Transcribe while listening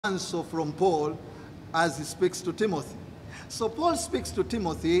answer from Paul as he speaks to Timothy. So Paul speaks to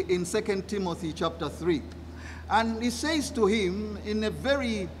Timothy in 2 Timothy chapter 3. And he says to him in a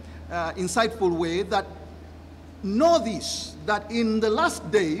very insightful way that know this, that in the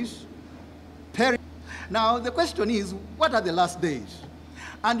last days, now the question is, what are the last days?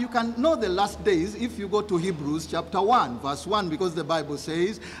 And you can know the last days if you go to Hebrews chapter 1, verse 1, because the Bible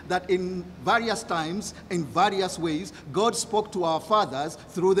says that in various times, in various ways, God spoke to our fathers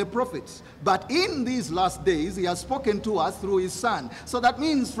through the prophets. But in these last days, he has spoken to us through his Son. So that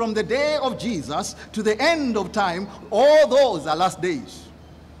means from the day of Jesus to the end of time, all those are last days.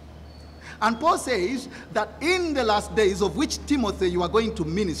 And Paul says that in the last days of which Timothy you are going to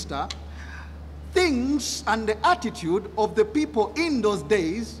minister, things and the attitude of the people in those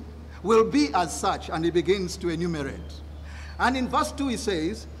days will be as such, and he begins to enumerate. And in verse 2 he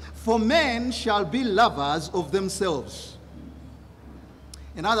says, for men shall be lovers of themselves.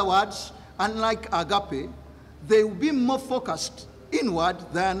 In other words, unlike agape, they will be more focused inward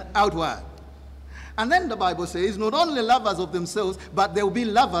than outward. And then the Bible says, not only lovers of themselves, but they will be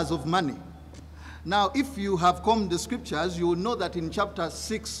lovers of money. Now, if you have combed the scriptures, you will know that in chapter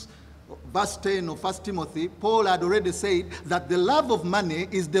 6, verse 10 of 1 Timothy, Paul had already said that the love of money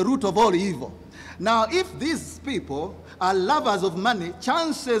is the root of all evil. Now, if these people are lovers of money,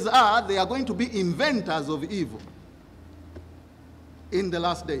 chances are they are going to be inventors of evil in the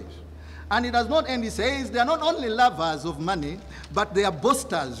last days. And it does not end, he says, they are not only lovers of money, but they are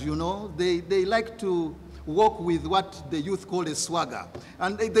boasters, you know. They like to walk with what the youth call a swagger.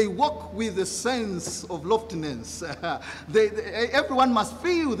 And they walk with a sense of loftiness. Everyone must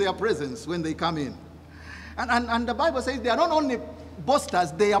feel their presence when they come in. And the Bible says they are not only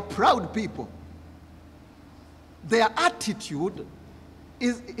boasters, they are proud people. Their attitude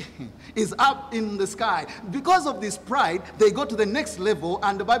is up in the sky. Because of this pride, they go to the next level,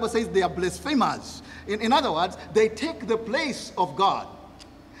 and the Bible says they are blasphemers. In other words, they take the place of God.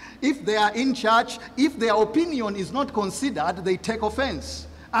 If they are in church, if their opinion is not considered, they take offense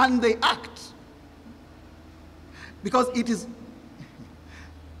and they act. Because it is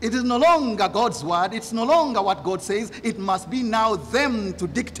no longer God's word, it's no longer what God says, it must be now them to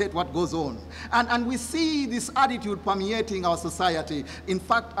dictate what goes on. And we see this attitude permeating our society. In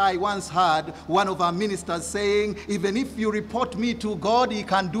fact, I once heard one of our ministers saying, even if you report me to God, he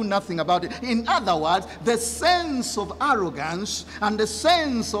can do nothing about it. In other words, the sense of arrogance and the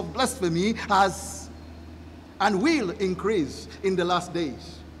sense of blasphemy has and will increase in the last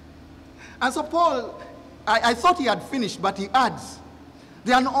days. And so Paul, I thought he had finished, but he adds,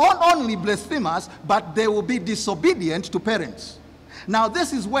 they are not only blasphemers, but they will be disobedient to parents. Now,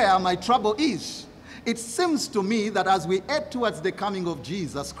 this is where my trouble is. It seems to me that as we head towards the coming of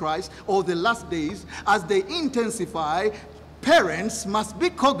Jesus Christ, or the last days, as they intensify, parents must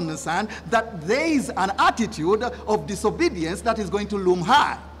be cognizant that there is an attitude of disobedience that is going to loom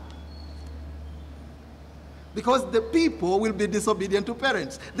high. Because the people will be disobedient to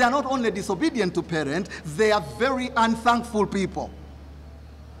parents. They are not only disobedient to parents, they are very unthankful people.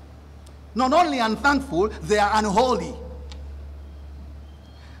 Not only unthankful, they are unholy.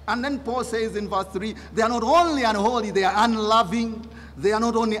 And then Paul says in verse 3, they are not only unholy, they are unloving. They are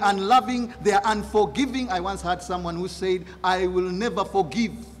not only unloving, they are unforgiving. I once heard someone who said, I will never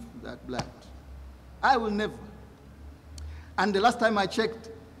forgive that blood. I will never. And the last time I checked,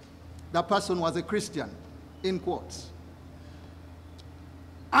 that person was a Christian, in quotes.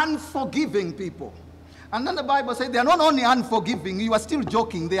 Unforgiving people. And then the Bible says they are not only unforgiving, you are still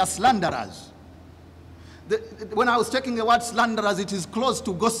joking, they are slanderers. When I was checking the word slanderers, it is close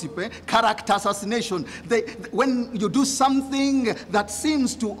to gossip, character assassination. When you do something that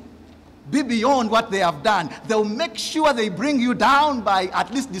seems to be beyond what they have done, they'll make sure they bring you down by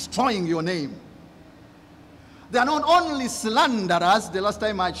at least destroying your name. They are not only slanderers, the last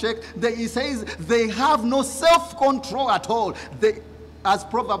time I checked, he says they have no self-control at all. As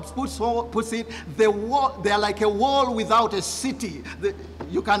Proverbs puts it, they are like a wall without a city.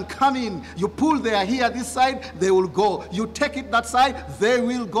 You can come in, you pull their hair this side, they will go. You take it that side, they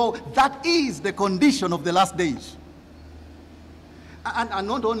will go. That is the condition of the last days. And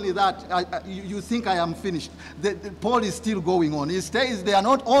not only that, you think I am finished. Paul is still going on. He says they are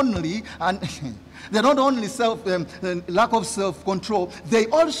not only, they're not only lack of self-control, they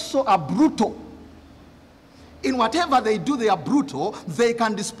also are brutal. In whatever they do, they are brutal. They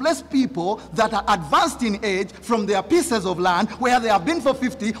can displace people that are advanced in age from their pieces of land where they have been for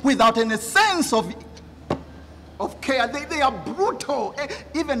 50 without any sense of care. They are brutal.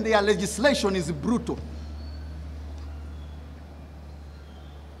 Even their legislation is brutal.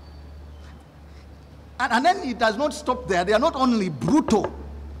 And then it does not stop there. They are not only brutal,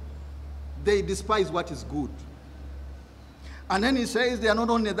 they despise what is good. And then he says they are not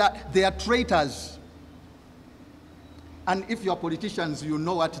only that, they are traitors. And if you are politicians, you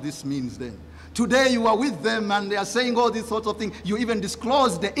know what this means then. Today you are with them and they are saying all these sorts of things. You even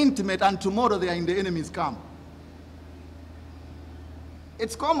disclose the intimate, and tomorrow they are in the enemy's camp.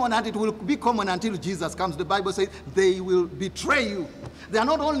 It's common, and it will be common until Jesus comes. The Bible says they will betray you. They are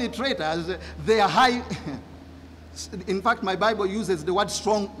not only traitors, they are high. In fact, my Bible uses the word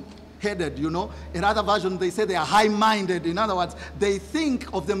strong-headed, you know. In other versions, they say they are high-minded. In other words, they think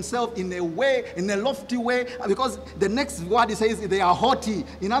of themselves in a way, in a lofty way, because the next word it says they are haughty.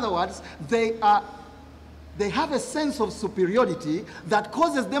 In other words, they have a sense of superiority that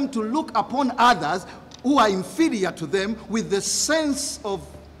causes them to look upon others who are inferior to them with the sense of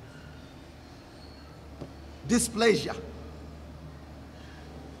displeasure.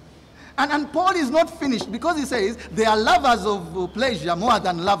 And Paul is not finished, because he says they are lovers of pleasure more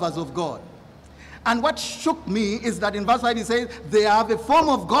than lovers of God. And what shook me is that in verse 5 he says they have a form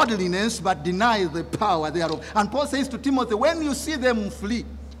of godliness but deny the power thereof. And Paul says to Timothy, when you see them, flee.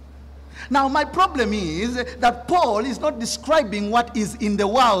 Now, my problem is that Paul is not describing what is in the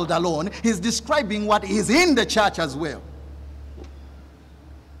world alone. He's describing what is in the church as well.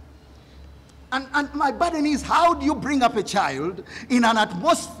 And my burden is, how do you bring up a child in an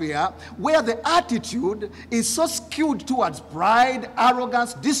atmosphere where the attitude is so skewed towards pride,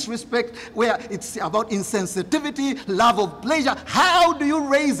 arrogance, disrespect, where it's about insensitivity, love of pleasure? How do you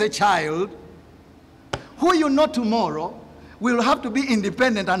raise a child who you know tomorrow will have to be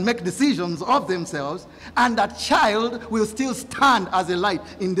independent and make decisions of themselves, and that child will still stand as a light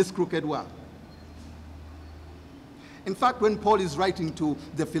in this crooked world? In fact, when Paul is writing to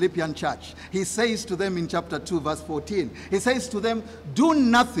the Philippian church, he says to them in chapter 2, verse 14, he says to them, do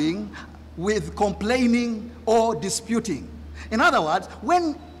nothing with complaining or disputing. In other words,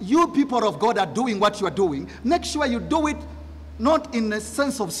 when you people of God are doing what you are doing, make sure you do it not in a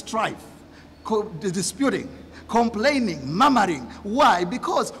sense of strife, disputing, complaining, murmuring. Why?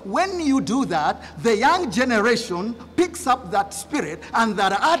 Because when you do that, the young generation picks up that spirit and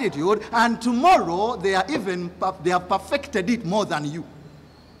that attitude, and tomorrow they have perfected it more than you.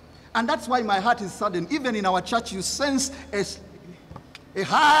 And that's why my heart is saddened. Even in our church, you sense a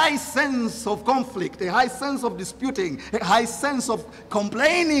high sense of conflict, a high sense of disputing, a high sense of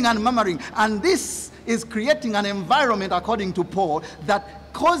complaining and murmuring. And this is creating an environment, according to Paul, that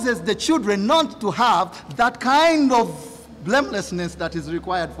causes the children not to have that kind of blamelessness that is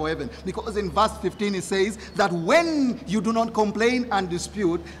required for heaven. Because in verse 15 it says that when you do not complain and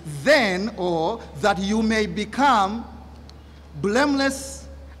dispute, then, or that you may become blameless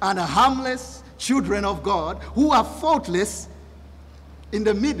and harmless children of God, who are faultless in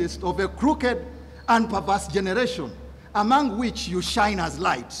the midst of a crooked and perverse generation, among which you shine as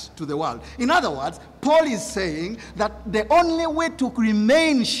lights to the world. In other words, Paul is saying that the only way to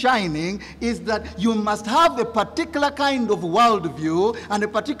remain shining is that you must have a particular kind of worldview and a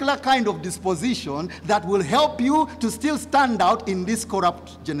particular kind of disposition that will help you to still stand out in this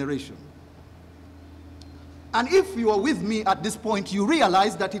corrupt generation. And if you are with me at this point, you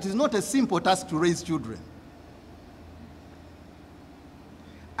realize that it is not a simple task to raise children.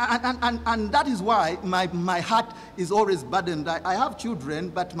 And that is why my heart is always burdened. I have children,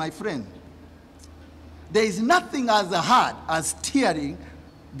 but my friend, there is nothing as hard as steering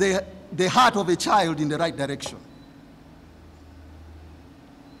the heart of a child in the right direction.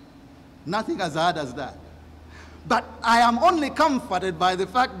 Nothing as hard as that. But I am only comforted by the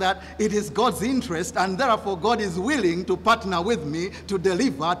fact that it is God's interest, and therefore God is willing to partner with me to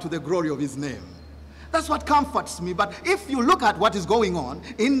deliver to the glory of his name. That's what comforts me. But if you look at what is going on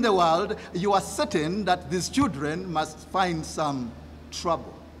in the world, you are certain that these children must find some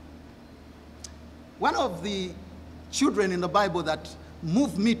trouble. One of the children in the Bible that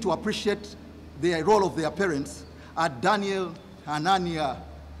moved me to appreciate the role of their parents are Daniel, Hananiah,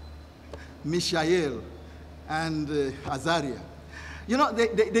 Mishael, and Azariah. You know,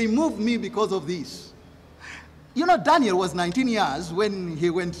 they moved me because of this. You know, Daniel was 19 years when he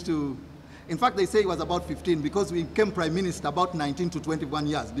went to, in fact, they say he was about 15 because he became prime minister about 19 to 21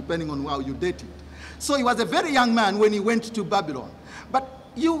 years, depending on how you date it. So he was a very young man when he went to Babylon. But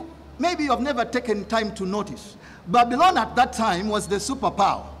maybe you have never taken time to notice. Babylon at that time was the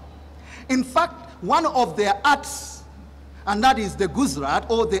superpower. In fact, one of their arts, and that is the Gujarat,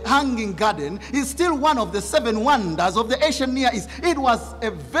 or the Hanging Garden, is still one of the 7 wonders of the Asian Near East. It was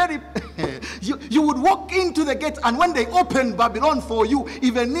a very... you would walk into the gates, and when they opened Babylon for you,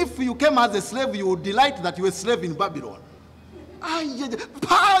 even if you came as a slave, you would delight that you were a slave in Babylon.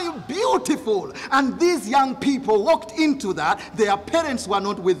 Beautiful. And these young people walked into that. Their parents were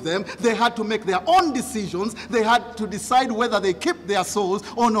not with them. They had to make their own decisions. They had to decide whether they keep their souls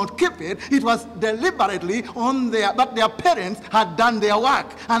or not keep it. It was deliberately but their parents had done their work.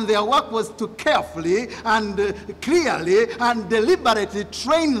 And their work was to carefully and clearly and deliberately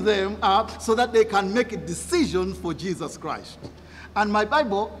train them up so that they can make decisions for Jesus Christ. And my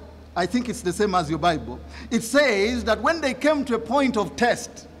Bible, I think it's the same as your Bible. It says that when they came to a point of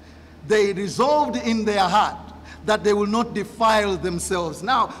test, they resolved in their heart that they will not defile themselves.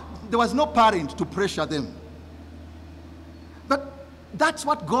 Now, there was no parent to pressure them. But that's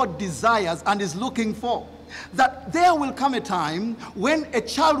what God desires and is looking for. That there will come a time when a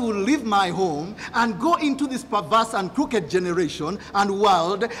child will leave my home and go into this perverse and crooked generation and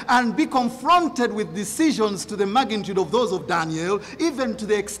world and be confronted with decisions to the magnitude of those of Daniel, even to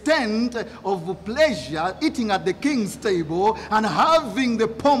the extent of pleasure, eating at the king's table and having the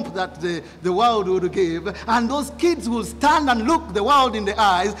pomp that the world would give. And those kids will stand and look the world in the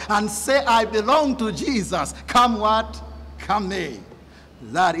eyes and say, I belong to Jesus. Come what? Come may.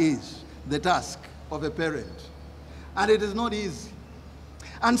 That is the task of a parent. And it is not easy.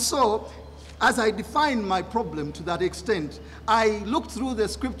 And so, as I defined my problem to that extent, I looked through the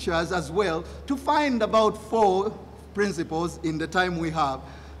scriptures as well to find about 4 principles in the time we have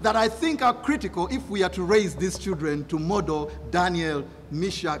that I think are critical if we are to raise these children to model Daniel,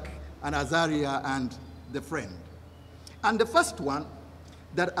 Meshach, and Azariah and the friend. And the first one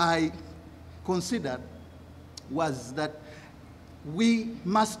that I considered was that we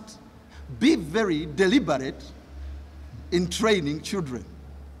must be very deliberate in training children.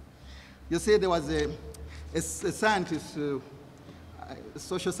 You see, there was a scientist, a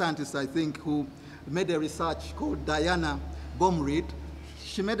social scientist, I think, who made a research called Diana Baumrind.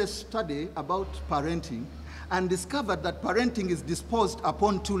 She made a study about parenting and discovered that parenting is disposed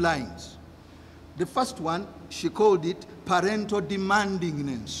upon 2 lines. The first one, she called it parental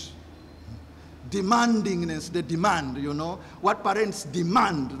demandingness. Demandingness, the demand, you know. What parents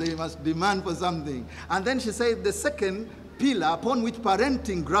demand, they must demand for something. And then she said the second pillar upon which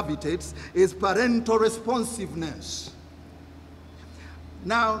parenting gravitates is parental responsiveness.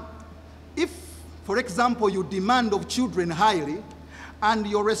 Now, if, for example, you demand of children highly, and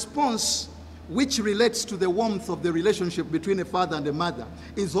your response, which relates to the warmth of the relationship between a father and a mother,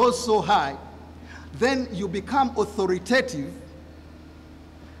 is also high, then you become authoritative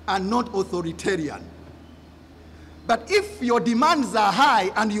and not authoritarian. But if your demands are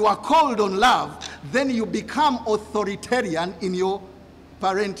high and you are called on love, then you become authoritarian in your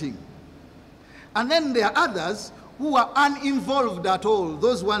parenting. And then there are others who are uninvolved at all.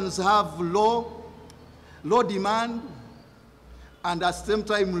 Those ones have low demand and at the same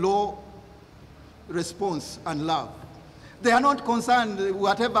time low response and love. They are not concerned,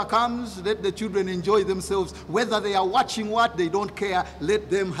 whatever comes, let the children enjoy themselves. Whether they are watching what, they don't care. Let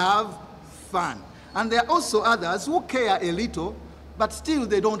them have fun. And there are also others who care a little, but still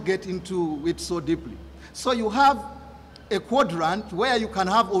they don't get into it so deeply. So you have a quadrant where you can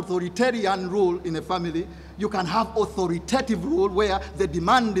have authoritarian rule in a family. You can have authoritative rule where the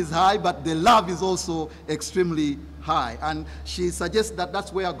demand is high, but the love is also extremely high. And she suggests that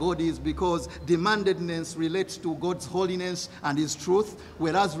that's where God is, because demandedness relates to God's holiness and his truth,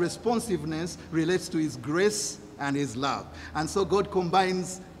 whereas responsiveness relates to his grace and his love. And so God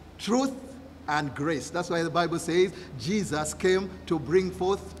combines truth and grace. That's why the Bible says Jesus came to bring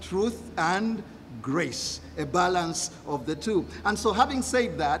forth truth and grace, a balance of the two. And so having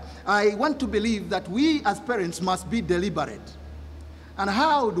said that, I want to believe that we as parents must be deliberate. And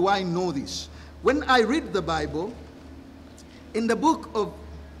how do I know this? When I read the Bible, in the book of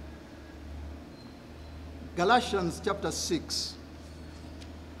Galatians chapter 6,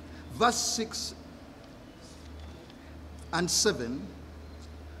 verse 6 and 7,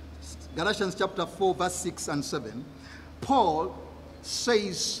 Galatians chapter 4, verse 6 and 7, Paul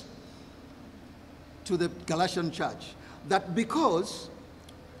says to the Galatian church that because,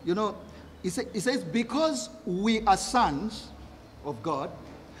 you know, he says, because we are sons of God,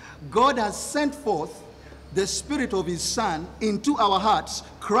 God has sent forth the Spirit of his Son into our hearts,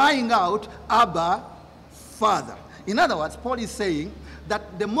 crying out, Abba, Father. In other words, Paul is saying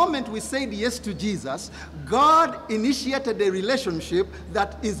that the moment we said yes to Jesus, God initiated a relationship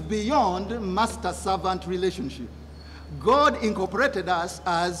that is beyond master-servant relationship. God incorporated us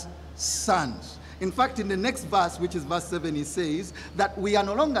as sons. In fact, in the next verse, which is verse 7, he says that we are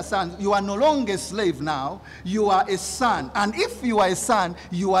no longer sons. You are no longer a slave now. You are a son. And if you are a son,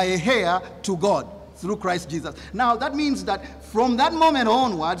 you are a heir to God through Christ Jesus. Now, that means that from that moment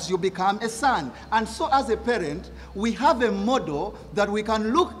onwards, you become a son. And so as a parent, we have a model that we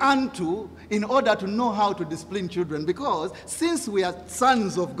can look unto in order to know how to discipline children. Because since we are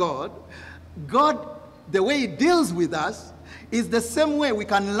sons of God, God, the way he deals with us is the same way we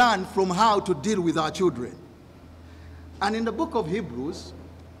can learn from how to deal with our children. And in the book of Hebrews,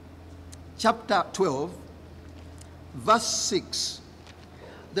 chapter 12, verse 6,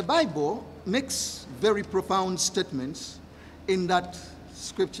 the Bible makes very profound statements in that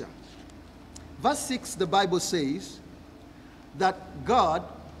scripture. Verse 6, the Bible says that God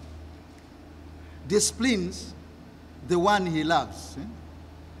disciplines the one he loves.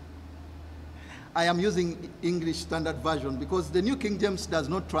 I am using English Standard Version because the New King James does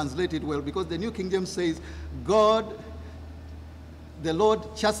not translate it well, because the New King James says, God, the Lord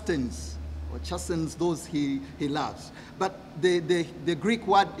chastens those he loves. But the Greek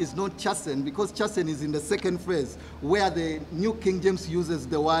word is not chasten, because chasten is in the second phrase, where the New King James uses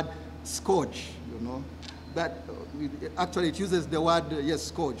the word scourge, you know. But actually it uses the word,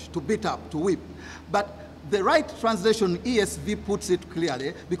 scourge, to beat up, to whip. But the right translation, ESV, puts it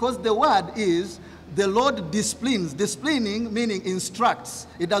clearly, because the word is, the Lord disciplines. Disciplining meaning instructs.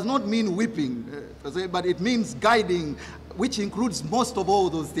 It does not mean whipping, but it means guiding, which includes most of all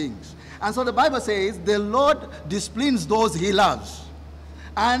those things. And so the Bible says, the Lord disciplines those he loves.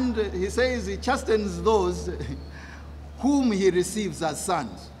 And he says he chastens those whom he receives as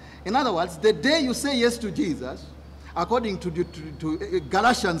sons. In other words, the day you say yes to Jesus, according to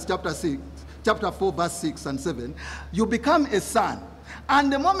Galatians chapter 4, verse 6 and 7, you become a son.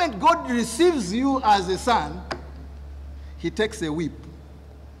 And the moment God receives you as a son, he takes a whip.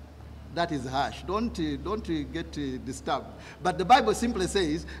 That is harsh. Don't get disturbed. But the Bible simply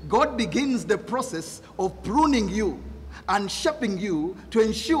says, God begins the process of pruning you and shaping you to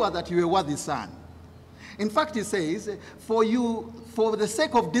ensure that you are a worthy son. In fact, he says, for the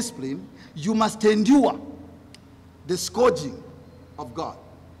sake of discipline, you must endure the scourging of God.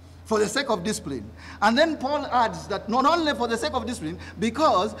 For the sake of discipline. And then Paul adds that not only for the sake of discipline,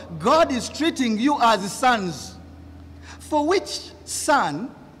 because God is treating you as sons. For which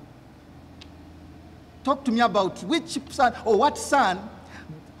son? Talk to me about which son, or what son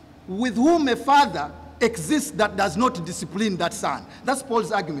with whom a father exists that does not discipline that son. That's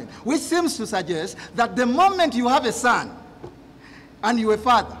Paul's argument, which seems to suggest that the moment you have a son, and you're a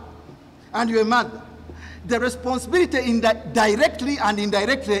father, and you're a mother, the responsibility directly and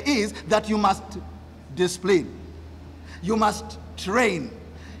indirectly is that you must discipline. You must train.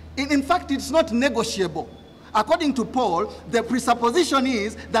 In fact, it's not negotiable. According to Paul, the presupposition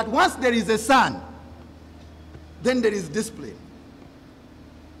is that once there is a son, then there is discipline.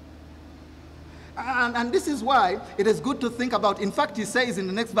 And this is why it is good to think about. In fact, he says in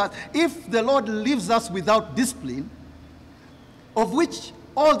the next verse, if the Lord leaves us without discipline, of which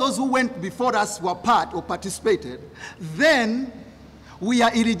all those who went before us were part or participated, then we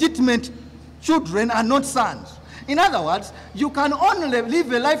are illegitimate children and not sons. In other words, you can only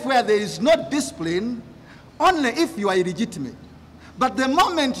live a life where there is no discipline only if you are illegitimate. But the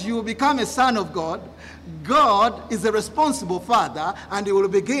moment you become a son of God, God is a responsible father, and he will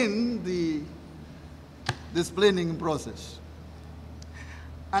begin the disciplining process.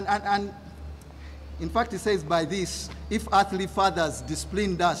 And in fact, it says by this, if earthly fathers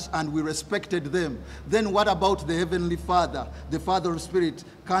disciplined us and we respected them, then what about the heavenly Father, the Father of Spirit?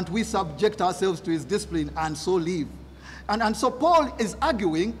 Can't we subject ourselves to his discipline and so live? And so Paul is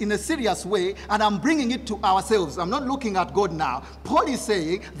arguing in a serious way, and I'm bringing it to ourselves. I'm not looking at God now. Paul is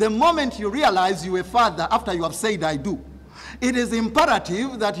saying, the moment you realize you're a father after you have said, I do, it is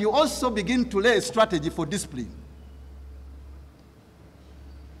imperative that you also begin to lay a strategy for discipline.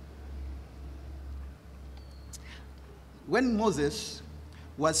 When Moses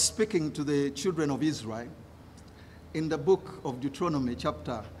was speaking to the children of Israel in the book of Deuteronomy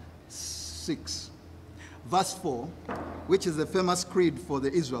chapter 6, verse 4, which is a famous creed for the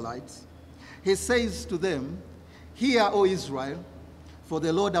Israelites, he says to them, hear, O Israel, for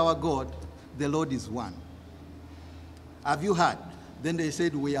the Lord our God, the Lord is one. Have you heard? Then they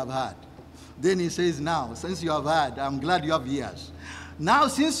said, we have heard. Then he says, now, since you have heard, I'm glad you have ears. Now,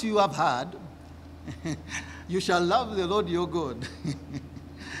 since you have heard, you shall love the Lord your God.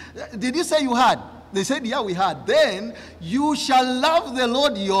 Did you say you heard? They said, yeah, we heard. Then you shall love the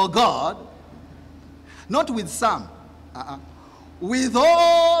Lord your God, not with some, with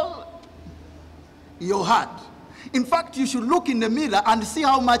all your heart. In fact, you should look in the mirror and see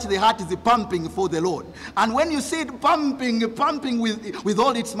how much the heart is pumping for the Lord. And when you see it pumping with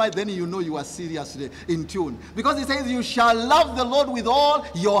all its might, then you know you are seriously in tune. Because it says you shall love the Lord with all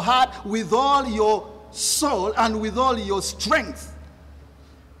your heart, with all your soul and with all your strength.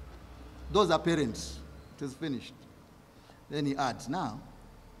 Those are parents. It is finished. Then he adds, now,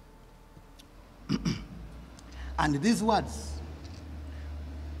 and these words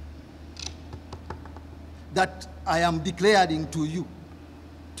that I am declaring to you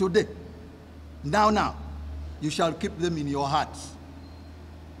today, now, you shall keep them in your hearts.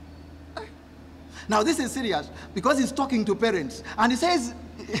 Now this is serious because he's talking to parents. And he says,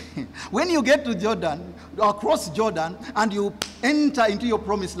 when you get to Jordan, or cross Jordan, and you enter into your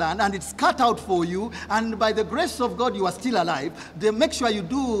promised land, and it's cut out for you, and by the grace of God you are still alive, then make sure you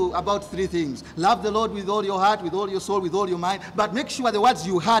do about 3 things. Love the Lord with all your heart, with all your soul, with all your mind, but make sure the words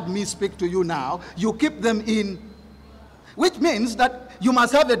you heard me speak to you now, you keep them in, which means that you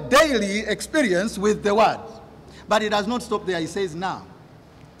must have a daily experience with the word. But it does not stop there. He says, now,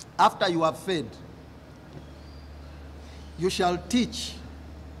 after you have fed, you shall teach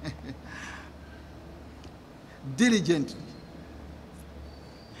diligently.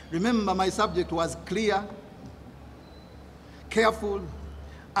 Remember, my subject was clear, careful,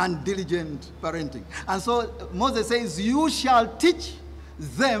 and diligent parenting. And so Moses says, you shall teach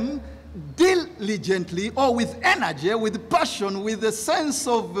them diligently, or with energy, with passion, with a sense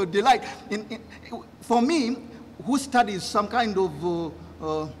of delight. For me, who studies some kind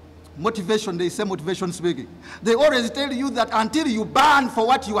of motivation, they say motivation speaking. They always tell you that until you burn for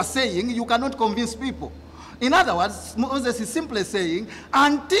what you are saying, you cannot convince people. In other words, Moses is simply saying,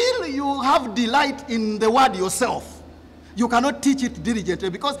 until you have delight in the word yourself, you cannot teach it diligently,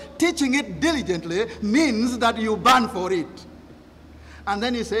 because teaching it diligently means that you burn for it. And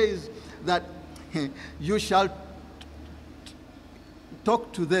then he says that you shall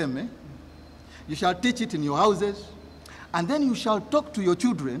talk to them, you shall teach it in your houses, and then you shall talk to your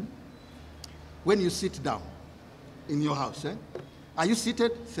children when you sit down in your house. Are you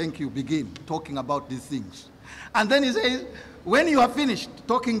seated? Thank you. Begin talking about these things. And then he says, when you are finished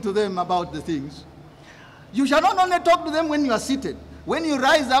talking to them about the things, you shall not only talk to them when you are seated. When you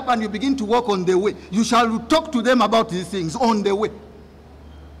rise up and you begin to walk on the way, you shall talk to them about these things on the way.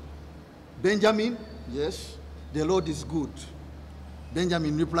 Benjamin, yes, the Lord is good.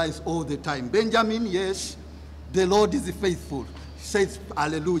 Benjamin replies all the time. Benjamin, yes, the Lord is faithful. He says,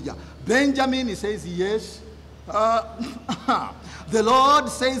 hallelujah. Benjamin, he says, yes. The Lord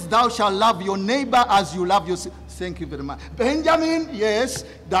says, thou shalt love your neighbor as you love yourself. Thank you very much. Benjamin, yes,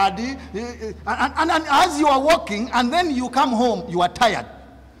 Daddy. And as you are walking, and then you come home, you are tired.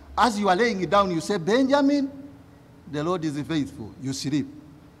 As you are laying it down, you say, Benjamin, the Lord is faithful. You sleep.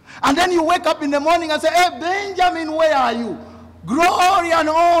 And then you wake up in the morning and say, hey, Benjamin, where are you? Glory and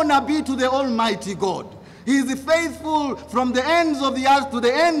honor be to the Almighty God. He is faithful from the ends of the earth to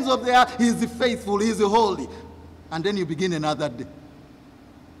the ends of the earth. He is faithful. He is holy. And then you begin another day.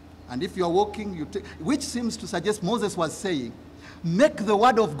 And if you are walking, which seems to suggest Moses was saying, make the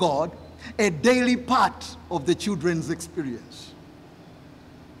word of God a daily part of the children's experience.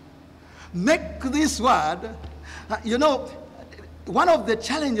 Make this word, you know, one of the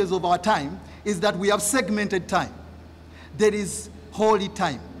challenges of our time is that we have segmented time. There is holy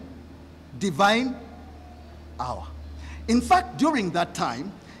time, divine hour. In fact, during that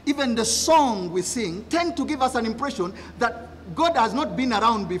time, even the song we sing tend to give us an impression that God has not been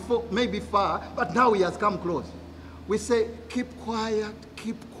around before, maybe far, but now he has come close. We say, keep quiet,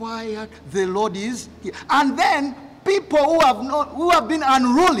 the Lord is here. And then people who have been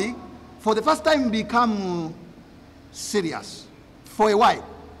unruly for the first time become serious for a while.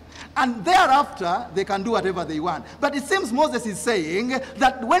 And thereafter, they can do whatever they want. But it seems Moses is saying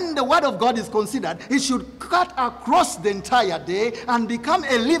that when the word of God is considered, it should cut across the entire day and become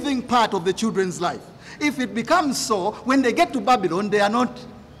a living part of the children's life. If it becomes so, when they get to Babylon, they are not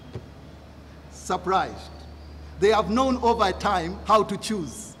surprised. They have known over time how to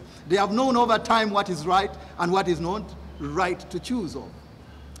choose. They have known over time what is right and what is not right to choose of.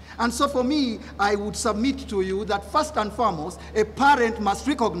 And so for me, I would submit to you that first and foremost, a parent must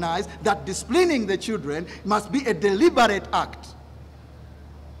recognize that disciplining the children must be a deliberate act,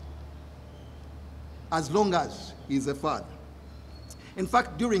 as long as he is a father. In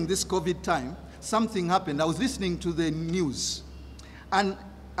fact, during this COVID time, something happened. I was listening to the news, and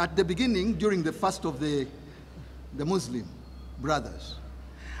at the beginning, during the fast of the Muslim brothers,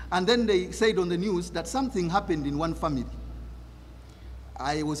 and then they said on the news that something happened in one family.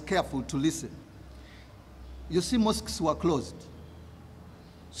 I was careful to listen. You see, mosques were closed.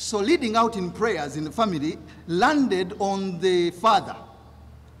 So leading out in prayers in the family landed on the father.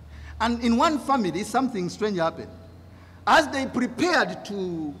 And in one family, something strange happened. As they prepared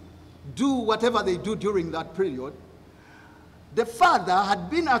to do whatever they do during that period, The father had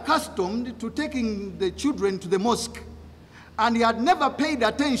been accustomed to taking the children to the mosque, and he had never paid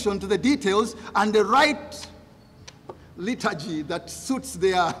attention to the details and the right liturgy that suits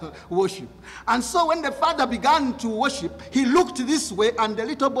their worship. And so when the father began to worship, he looked this way, and the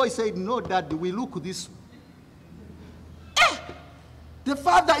little boy said, "No, Dad, we look this way." The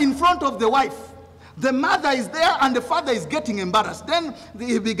father in front of the wife. The mother is there, and the father is getting embarrassed. Then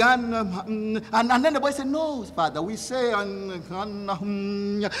he began, and then the boy said, "No, father, we say," and then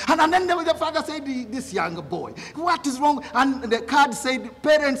the father said, "This young boy, what is wrong?" And the card said,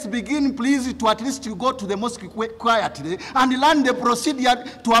 "Parents, begin please to at least you go to the mosque quietly and learn the procedure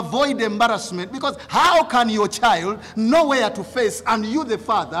to avoid embarrassment, because how can your child know where to face and you, the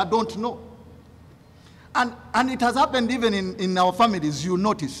father, don't know?" And it has happened even in our families. You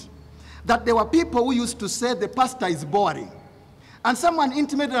notice that there were people who used to say the pastor is boring. And someone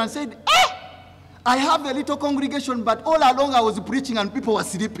intimated and said, "I have a little congregation, but all along I was preaching and people were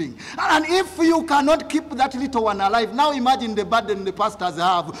sleeping." And if you cannot keep that little one alive, now imagine the burden the pastors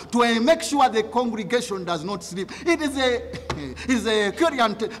have to make sure the congregation does not sleep. It is a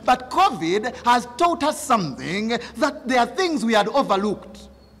curious, but COVID has taught us something, that there are things we had overlooked.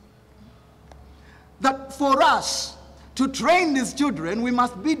 That for us to train these children, we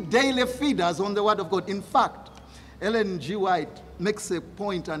must be daily feeders on the Word of God. In fact, Ellen G. White makes a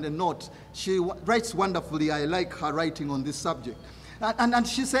point and a note. She writes wonderfully. I like her writing on this subject. And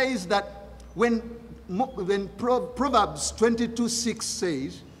she says that when Proverbs 22:6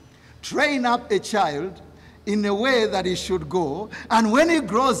 says, "Train up a child in a way that he should go, and when he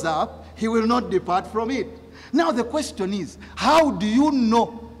grows up, he will not depart from it." Now the question is, how do you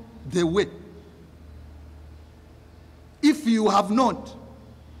know the way if you have not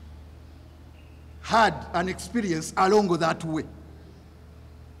had an experience along that way?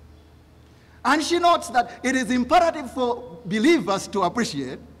 And she notes that it is imperative for believers to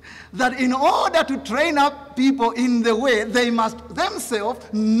appreciate that in order to train up people in the way, they must themselves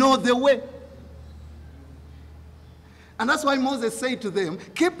know the way. And that's why Moses said to them,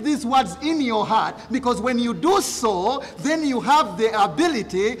 "Keep these words in your heart, because when you do so, then you have the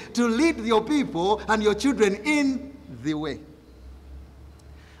ability to lead your people and your children in the way."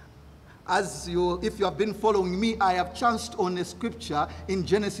 If you have been following me, I have chanced on a scripture in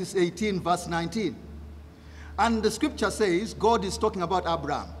Genesis 18 verse 19. And the scripture says, God is talking about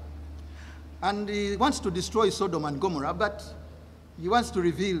Abraham. And he wants to destroy Sodom and Gomorrah, but he wants to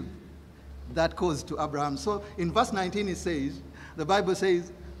reveal that cause to Abraham. So in verse 19 it says, the Bible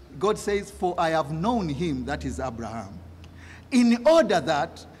says, God says, "For I have known him," that is Abraham, "in order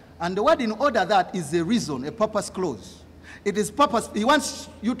that," and the word "in order that" is a reason, a purpose clause. It is purpose. He wants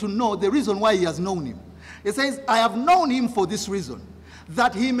you to know the reason why he has known him. It says, "I have known him for this reason,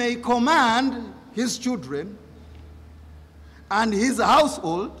 that he may command his children and his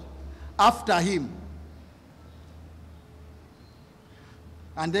household after him."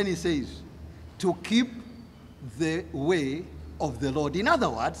 And then he says, "to keep the way of the Lord." In other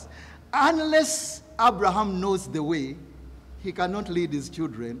words, unless Abraham knows the way, he cannot lead his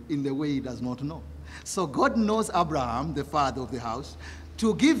children in the way he does not know. So God knows Abraham, the father of the house,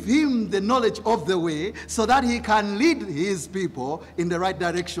 to give him the knowledge of the way so that he can lead his people in the right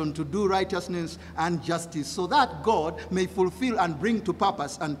direction to do righteousness and justice, so that God may fulfill and bring to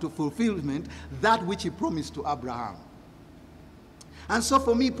purpose and to fulfillment that which he promised to Abraham. And so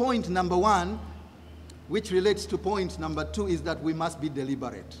for me, point number one, which relates to point number two, is that we must be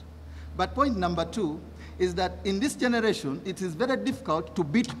deliberate. But point number two is that in this generation, it is very difficult to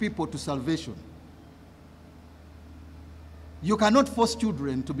beat people to salvation. You cannot force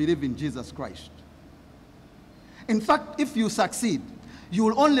children to believe in Jesus Christ. In fact, if you succeed, you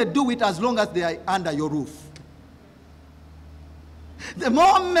will only do it as long as they are under your roof. The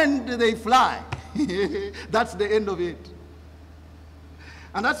moment they fly, that's the end of it.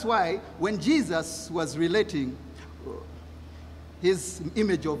 And that's why when Jesus was relating his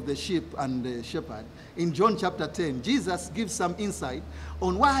image of the sheep and the shepherd, in John chapter 10, Jesus gives some insight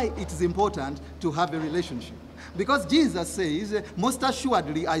on why it is important to have a relationship. Because Jesus says, "Most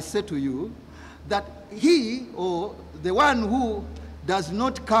assuredly I say to you, that he, or the one who does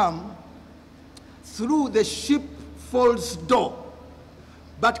not come through the sheepfold's door,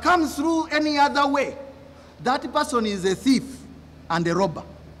 but comes through any other way, that person is a thief and a robber.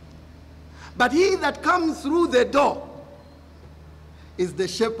 But he that comes through the door is the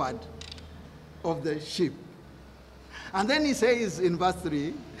shepherd of the sheep." And then he says in verse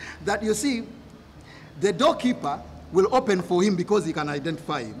 3 that, you see, the doorkeeper will open for him because he can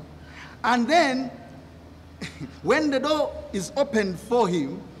identify him. And then when the door is opened for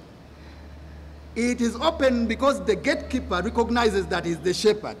him, It is open because the gatekeeper recognizes that he's the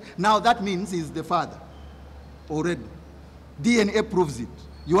shepherd. Now that means he's the father already. DNA proves it.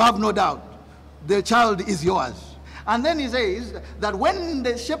 You have no doubt. The child is yours. And then he says that when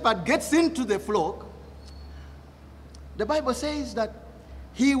the shepherd gets into the flock, the Bible says that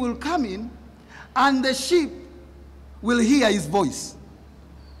he will come in and the sheep will hear his voice.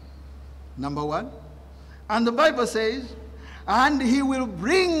 Number one. And the Bible says, and he will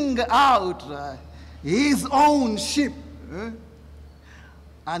bring out his own sheep.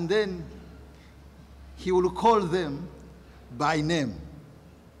 And then he will call them by name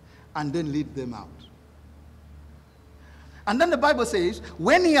and then lead them out. And then the Bible says,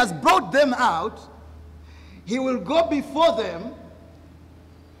 when he has brought them out, he will go before them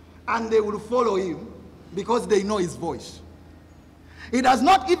and they will follow him because they know his voice. He does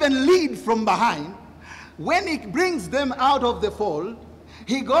not even lead from behind. When he brings them out of the fold,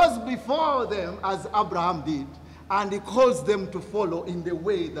 he goes before them as Abraham did, and he calls them to follow in the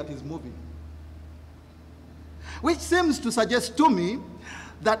way that is moving. Which seems to suggest to me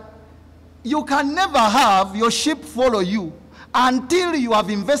that you can never have your sheep follow you until you have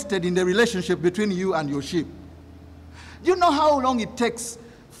invested in the relationship between you and your sheep. Do you know how long it takes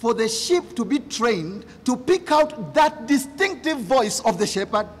for the sheep to be trained to pick out that distinctive voice of the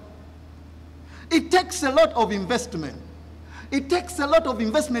shepherd? It takes a lot of investment. It takes a lot of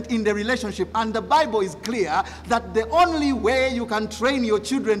investment in the relationship, and the Bible is clear that the only way you can train your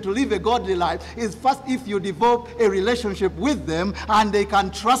children to live a godly life is first if you develop a relationship with them and they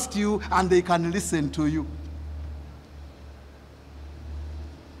can trust you and they can listen to you.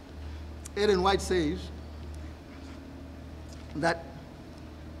 Ellen White says that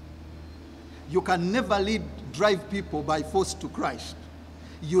you can never drive people by force to Christ.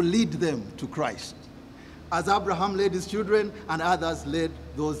 You lead them to Christ. As Abraham led his children and others led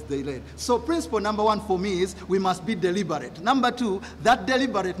those they led. So principle number one for me is we must be deliberate. Number two, that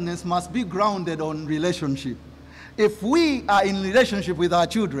deliberateness must be grounded on relationship. If we are in relationship with our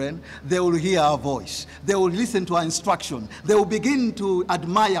children, they will hear our voice. They will listen to our instruction. They will begin to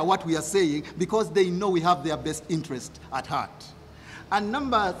admire what we are saying because they know we have their best interest at heart. And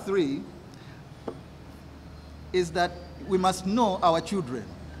number three is that we must know our children.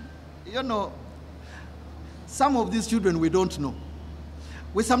 You know, some of these children we don't know.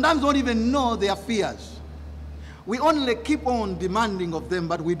 We sometimes don't even know their fears. We only keep on demanding of them,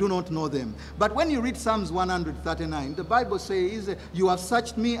 but we do not know them. But when you read Psalms 139, the Bible says, you have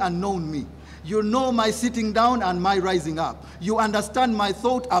searched me and known me. You know my sitting down and my rising up. You understand my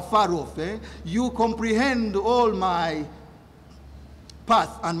thought afar off. You comprehend all my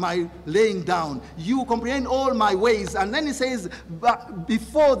path and my laying down. You comprehend all my ways. And then he says,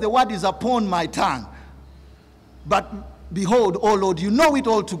 before the word is upon my tongue. But behold, O Lord, you know it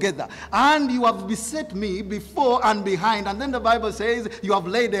all together. And you have beset me before and behind. And then the Bible says, you have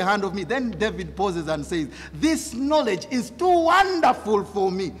laid a hand of me. Then David pauses and says, this knowledge is too wonderful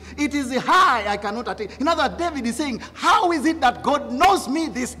for me. It is high, I cannot attain. In other words, David is saying, how is it that God knows me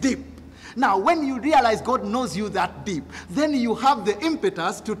this deep? Now, when you realize God knows you that deep, then you have the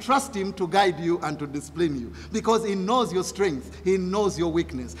impetus to trust him to guide you and to discipline you. Because he knows your strength. He knows your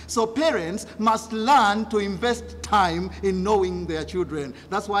weakness. So parents must learn to invest time in knowing their children.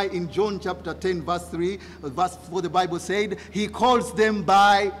 That's why in John chapter 10, verse 3, verse 4, the Bible said, he calls them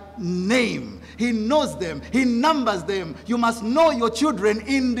by name. He knows them. He numbers them. You must know your children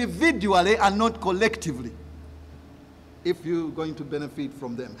individually and not collectively, if you're going to benefit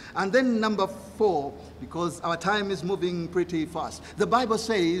from them. And then number 4, because our time is moving pretty fast, the Bible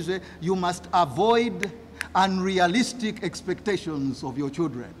says you must avoid unrealistic expectations of your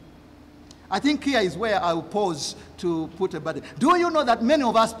children. I think here is where I'll pause to put a button. Do you know that many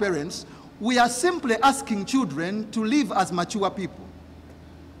of us parents, we are simply asking children to live as mature people?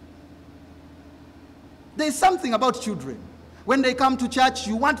 There's something about children. When they come to church,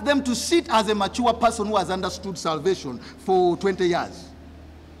 you want them to sit as a mature person who has understood salvation for 20 years.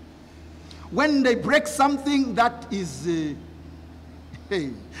 When they break something, that is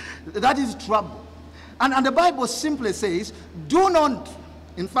that is trouble. And the Bible simply says, do not,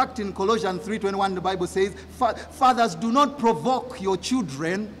 in fact in Colossians 3:21, the Bible says, fathers, do not provoke your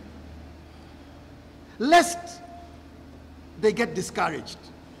children lest they get discouraged.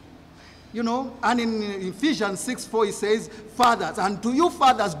 You know, and in Ephesians 6:4 it says, fathers, and to you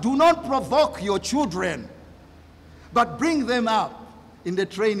fathers, do not provoke your children, but bring them up in the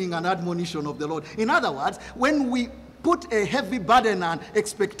training and admonition of the Lord. In other words, when we put a heavy burden and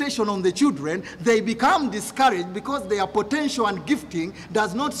expectation on the children, they become discouraged because their potential and gifting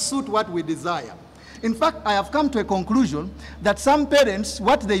does not suit what we desire. In fact, I have come to a conclusion that some parents,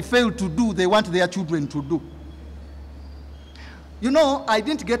 what they fail to do, they want their children to do. You know, I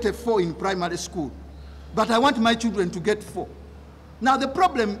didn't get a 4 in primary school, but I want my children to get 4. Now the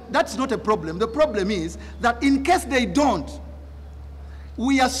problem, that's not a problem. The problem is that in case they don't,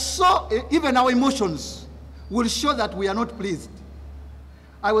 we are so, even our emotions will show that we are not pleased.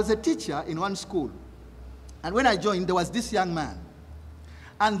 I was a teacher in one school, and when I joined, there was this young man.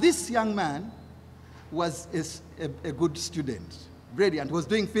 And this young man was a good student, brilliant. Was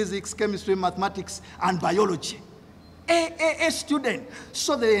doing physics, chemistry, mathematics, and biology. A student.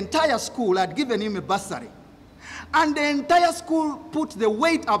 So the entire school had given him a bursary. And the entire school put the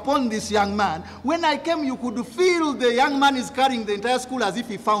weight upon this young man. When I came, you could feel the young man is carrying the entire school as if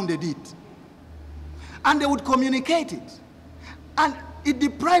he founded it. And they would communicate it. And it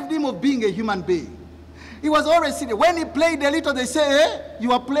deprived him of being a human being. He was always sitting. When he played a little, they say, hey,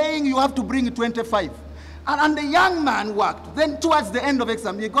 you are playing, you have to bring 25. And the young man worked. Then towards the end of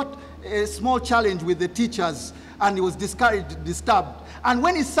exam, he got a small challenge with the teachers, and he was discouraged, disturbed. And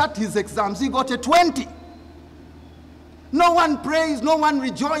when he sat his exams, he got a 20. No one praised, no one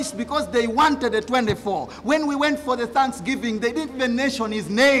rejoiced, because they wanted a 24. When we went for the Thanksgiving, they didn't even mention his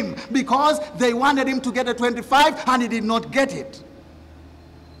name because they wanted him to get a 25, and he did not get it.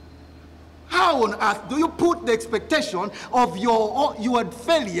 How on earth do you put the expectation of your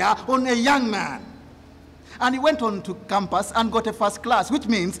failure on a young man? And he went on to campus and got a first class, which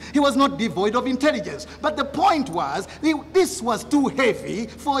means he was not devoid of intelligence. But the point was, this was too heavy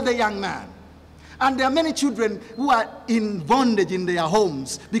for the young man. And there are many children who are in bondage in their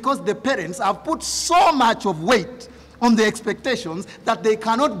homes because the parents have put so much of weight on the expectations that they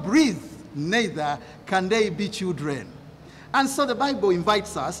cannot breathe, neither can they be children. And so the Bible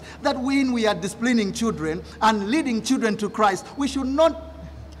invites us that when we are disciplining children and leading children to Christ, we should not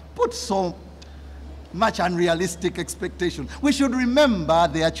put so much unrealistic expectation. We should remember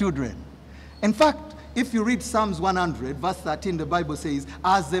their children. In fact, if you read Psalms 100, verse 13, the Bible says,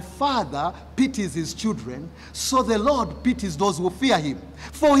 as the father pities his children, so the Lord pities those who fear him.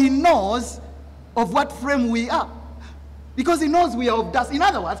 For he knows of what frame we are. Because he knows we are of dust. In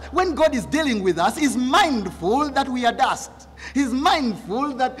other words, when God is dealing with us, he's mindful that we are dust. He's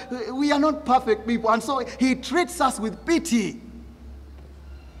mindful that we are not perfect people. And so he treats us with pity.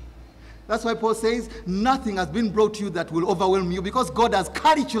 That's why Paul says, nothing has been brought to you that will overwhelm you, because God has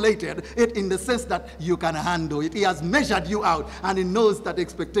calculated it in the sense that you can handle it. He has measured you out, and he knows that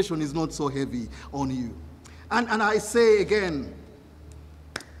expectation is not so heavy on you. And I say again,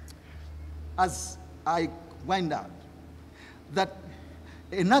 as I wind up, that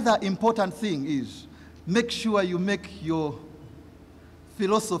another important thing is make sure you make your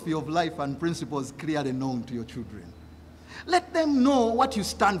philosophy of life and principles clearly known to your children. Let them know what you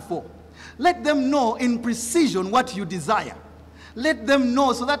stand for. Let them know in precision what you desire. Let them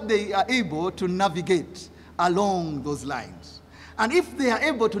know so that they are able to navigate along those lines. And if they are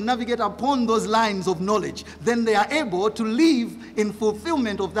able to navigate upon those lines of knowledge, then they are able to live in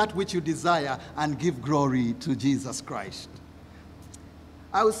fulfillment of that which you desire and give glory to Jesus Christ.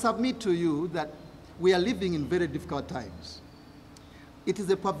 I will submit to you that we are living in very difficult times. It is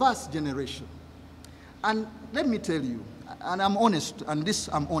a perverse generation. And let me tell you, and I'm honest, and this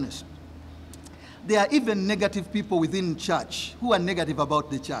I'm honest, there are even negative people within church who are negative about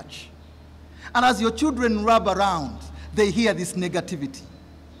the church. And as your children rub around, they hear this negativity.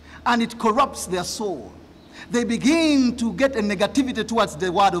 And it corrupts their soul. They begin to get a negativity towards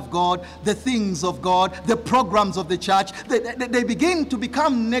the word of God, the things of God, the programs of the church. They begin to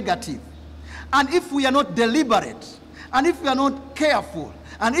become negative. And if we are not deliberate, and if we are not careful,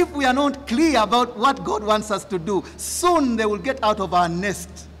 and if we are not clear about what God wants us to do, soon they will get out of our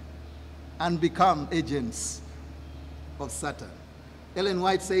nest and become agents of Satan. Ellen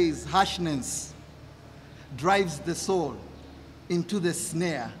White says, harshness drives the soul into the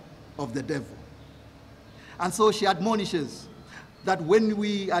snare of the devil. And so she admonishes that when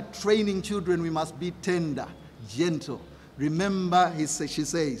we are training children, we must be tender, gentle. Remember, she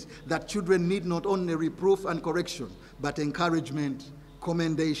says, that children need not only reproof and correction, but encouragement,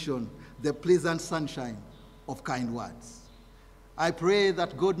 commendation, the pleasant sunshine of kind words. I pray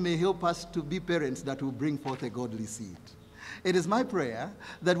that God may help us to be parents that will bring forth a godly seed. It is my prayer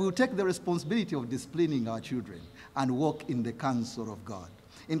that we'll take the responsibility of disciplining our children and walk in the counsel of God.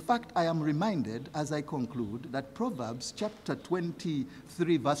 In fact, I am reminded as I conclude that Proverbs chapter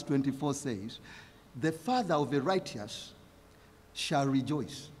 23 verse 24 says, the father of a righteous shall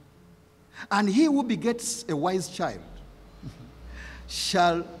rejoice, and he who begets a wise child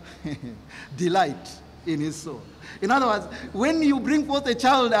shall delight in his soul. In other words, when you bring forth a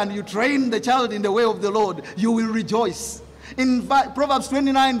child and you train the child in the way of the Lord, you will rejoice. In Proverbs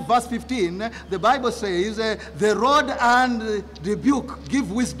 29 verse 15, the Bible says, the rod and rebuke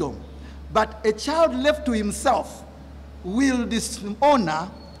give wisdom, but a child left to himself will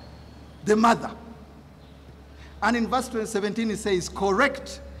dishonor the mother. And in verse 17 it says,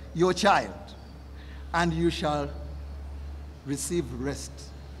 correct your child and you shall receive rest.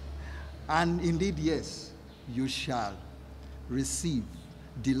 And indeed, yes, you shall receive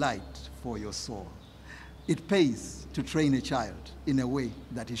delight for your soul. It pays to train a child in a way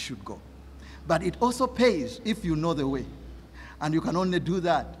that he should go. But it also pays if you know the way. And you can only do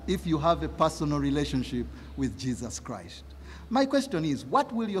that if you have a personal relationship with Jesus Christ. My question is,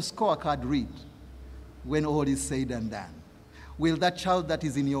 what will your scorecard read when all is said and done? Will that child that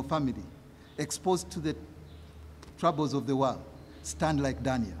is in your family, exposed to the troubles of the world, stand like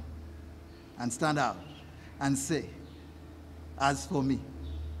Daniel and stand out and say, as for me,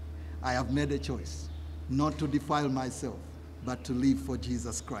 I have made a choice not to defile myself, but to live for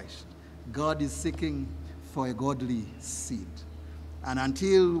Jesus Christ. God is seeking for a godly seed. And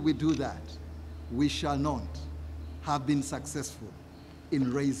until we do that, we shall not have been successful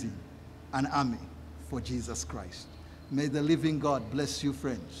in raising an army for Jesus Christ. May the living God bless you,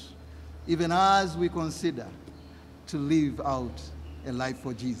 friends, even as we consider to live out a life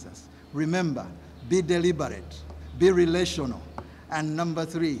for Jesus. Remember, be deliberate, be relational. And number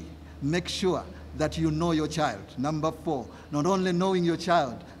 3, make sure that you know your child. Number 4, not only knowing your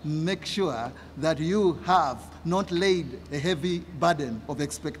child, make sure that you have not laid a heavy burden of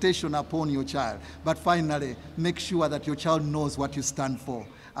expectation upon your child. But finally, make sure that your child knows what you stand for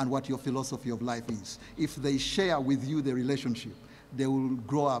and what your philosophy of life is. If they share with you the relationship, they will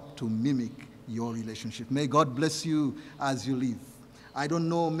grow up to mimic your relationship. May God bless you as you live. I don't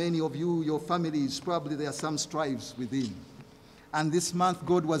know, many of you, your families, probably there are some strives within. And this month,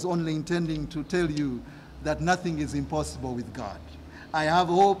 God was only intending to tell you that nothing is impossible with God. I have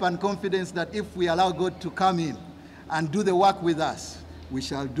hope and confidence that if we allow God to come in and do the work with us, we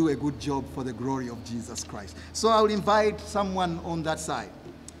shall do a good job for the glory of Jesus Christ. So I will invite someone on that side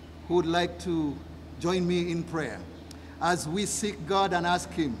who would like to join me in prayer as we seek God and ask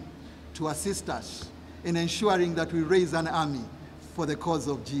him to assist us in ensuring that we raise an army for the cause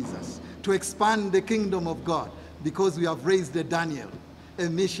of Jesus, to expand the kingdom of God, because we have raised a Daniel, a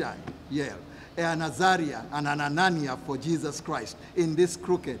Mishael, an Azariah, and an Ananiah for Jesus Christ in this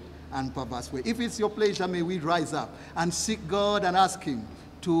crooked and perverse way. If it's your pleasure, may we rise up and seek God and ask him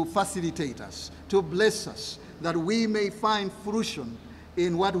to facilitate us, to bless us, that we may find fruition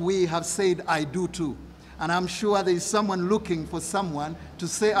in what we have said, I do too. And I'm sure there is someone looking for someone to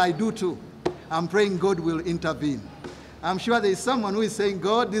say, I do too. I'm praying God will intervene. I'm sure there is someone who is saying,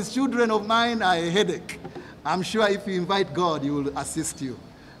 God, these children of mine are a headache. I'm sure if you invite God, he will assist you.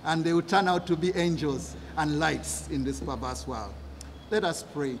 And they will turn out to be angels and lights in this perverse world. Let us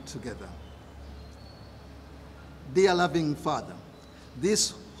pray together. Dear loving Father,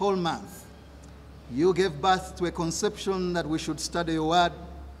 this whole month, you gave birth to a conception that we should study your word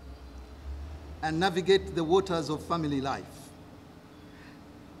and navigate the waters of family life.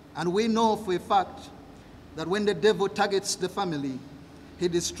 And we know for a fact that when the devil targets the family, he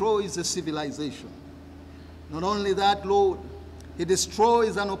destroys the civilization. Not only that, Lord, he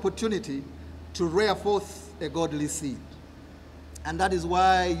destroys an opportunity to rear forth a godly seed. And that is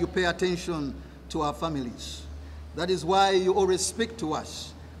why you pay attention to our families. That is why you always speak to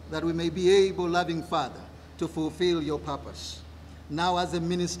us, that we may be able, loving Father, to fulfill your purpose. Now, as a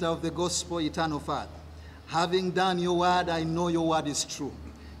minister of the gospel, eternal Father, having done your word, I know your word is true.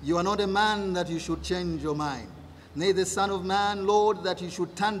 You are not a man that you should change your mind, nay, the Son of Man, Lord, that you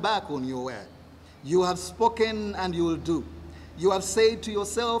should turn back on your word. You have spoken and you will do. You have said to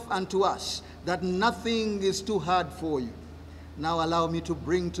yourself and to us that nothing is too hard for you. Now allow me to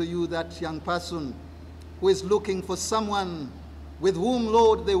bring to you that young person who is looking for someone with whom,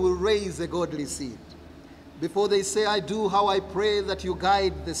 Lord, they will raise a godly seed. Before they say, I do, how I pray that you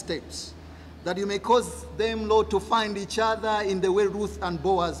guide the steps, that you may cause them, Lord, to find each other in the way Ruth and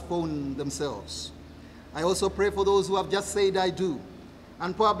Boaz found themselves. I also pray for those who have just said, I do,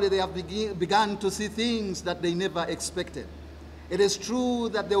 and probably they have begun to see things that they never expected. It is true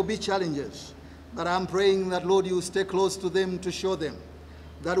that there will be challenges, but I'm praying that, Lord, you stay close to them to show them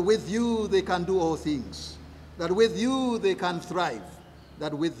that with you they can do all things, that with you they can thrive,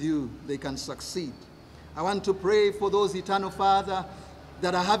 that with you they can succeed. I want to pray for those, eternal Father,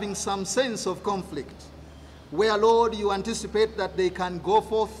 that are having some sense of conflict, where, Lord, you anticipate that they can go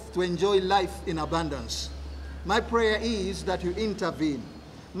forth to enjoy life in abundance. My prayer is that you intervene,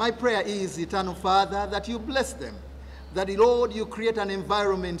 My prayer is, Eternal Father, that you bless them, that, Lord, you create an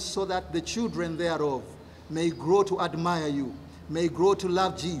environment so that the children thereof may grow to admire you, may grow to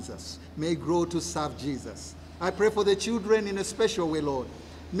love Jesus, may grow to serve Jesus. I pray for the children in a special way, Lord.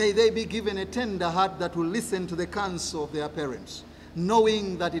 May they be given a tender heart that will listen to the counsel of their parents,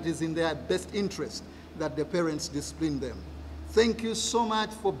 knowing that it is in their best interest that the parents discipline them. Thank you so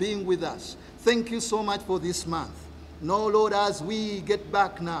much for being with us. Thank you so much for this month. Now, Lord, as we get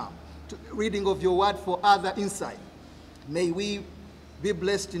back now to the reading of your word for other insight, may we be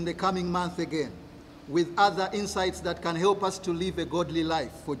blessed in the coming month again with other insights that can help us to live a godly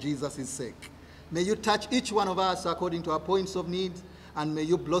life for Jesus' sake. May you touch each one of us according to our points of need, and may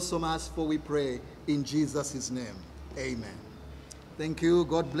you blossom us, for we pray in Jesus' name. Amen. Thank you.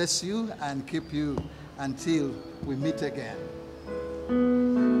 God bless you and keep you until we meet again.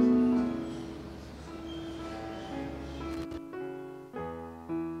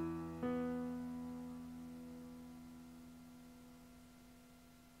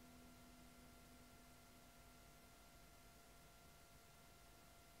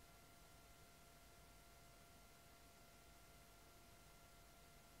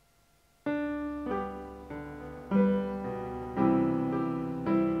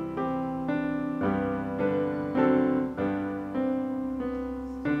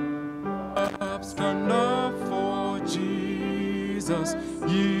 Stand up for Jesus,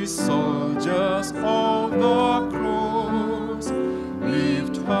 ye soldiers of the cross.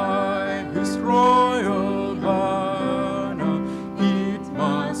 Lift high his royal banner, it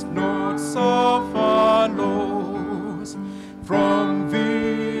must not suffer loss. From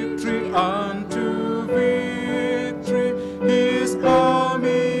victory unto victory, his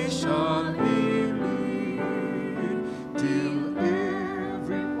army shall he lead, till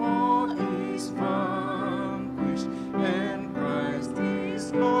every foe is vanquished, and Christ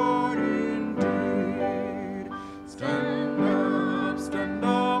is Lord indeed. Stand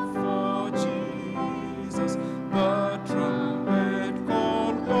up for Jesus, the trumpet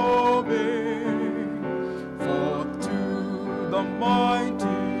call obey, forth to the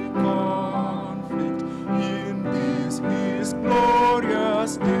mighty conflict in this his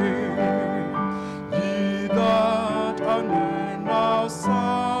glorious day. Ye that are near now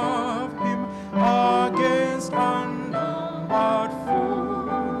serve him against unnumbered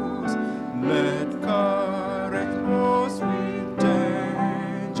foes. Let courage pause with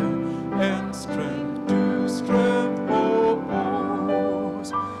danger, and strength to strength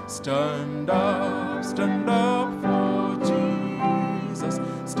oppose. Stand up for Jesus,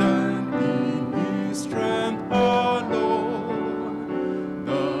 stand in his strength alone.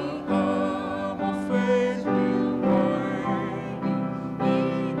 The arm of faith will bind you, ye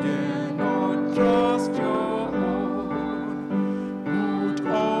dare not trust your own. Put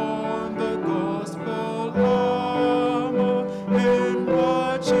on the gospel armor, and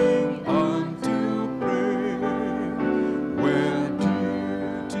marching unto prayer, where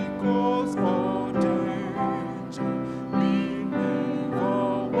duty calls or danger, be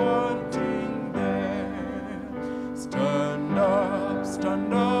never wanting there. Stand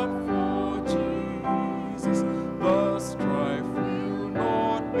up for Jesus, the strife will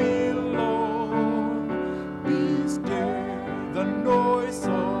not be long. Be still the noise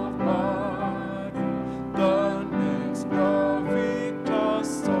of battle, the next the victor's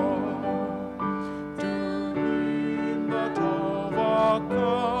song. To him that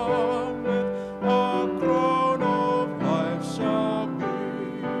overcometh, a crown of life shall be.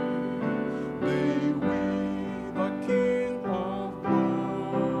 They with the King of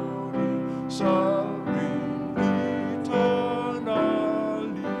glory shall reign eternally.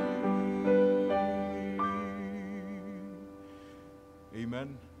 Amen.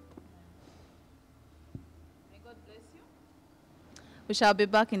 May God bless you. We shall be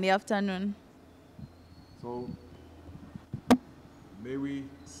back in the afternoon. So, may we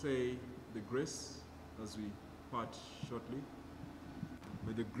say the grace as we part shortly.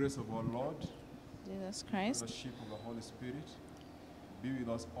 May the grace of our Lord, Jesus the Christ. fellowship of the Holy Spirit, be with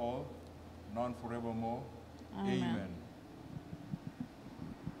us all, now and forevermore. Amen. Amen.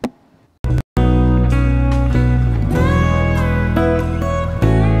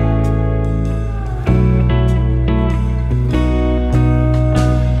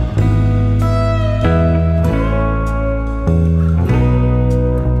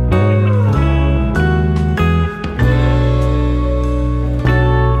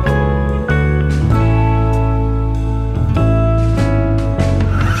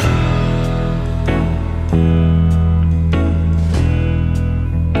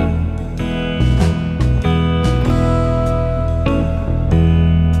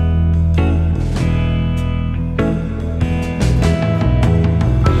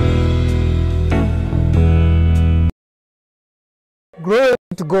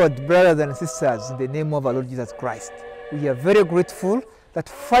 To God, brothers and sisters, in the name of our Lord Jesus Christ, we are very grateful that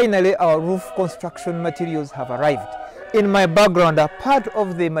finally our roof construction materials have arrived. In my background are part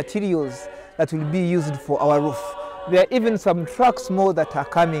of the materials that will be used for our roof. There are even some trucks more that are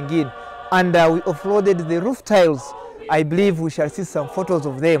coming in, and we offloaded the roof tiles. I believe we shall see some photos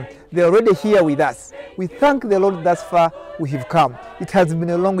of them. They're already here with us. We thank the Lord thus far we have come. It has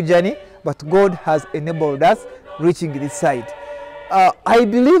been a long journey, but God has enabled us reaching this side. I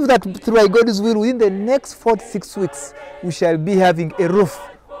believe that through God's will, within the next 4 to 6 weeks, we shall be having a roof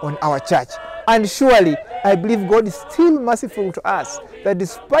on our church. And surely, I believe God is still merciful to us, that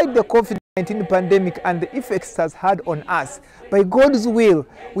despite the COVID-19 pandemic and the effects it has had on us, by God's will,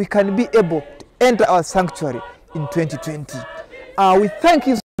 we can be able to enter our sanctuary in 2020. We thank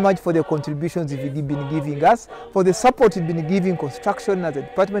you so much for the contributions you've been giving us, for the support you've been giving construction as a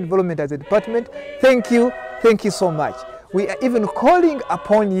department, development as a department. Thank you so much. We are even calling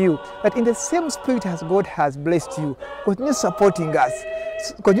upon you that in the same spirit as God has blessed you, continue supporting us,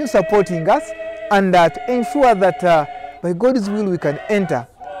 and to ensure that by God's will we can enter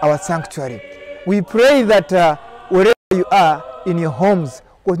our sanctuary. We pray that wherever you are in your homes,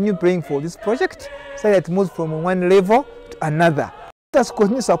 continue praying for this project so that it moves from one level to another. Let us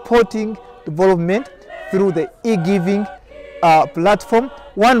continue supporting development through the e-giving platform.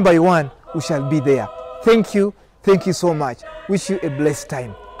 One by one, we shall be there. Thank you so much. Wish you a blessed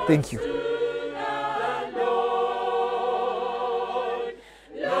time. Thank you.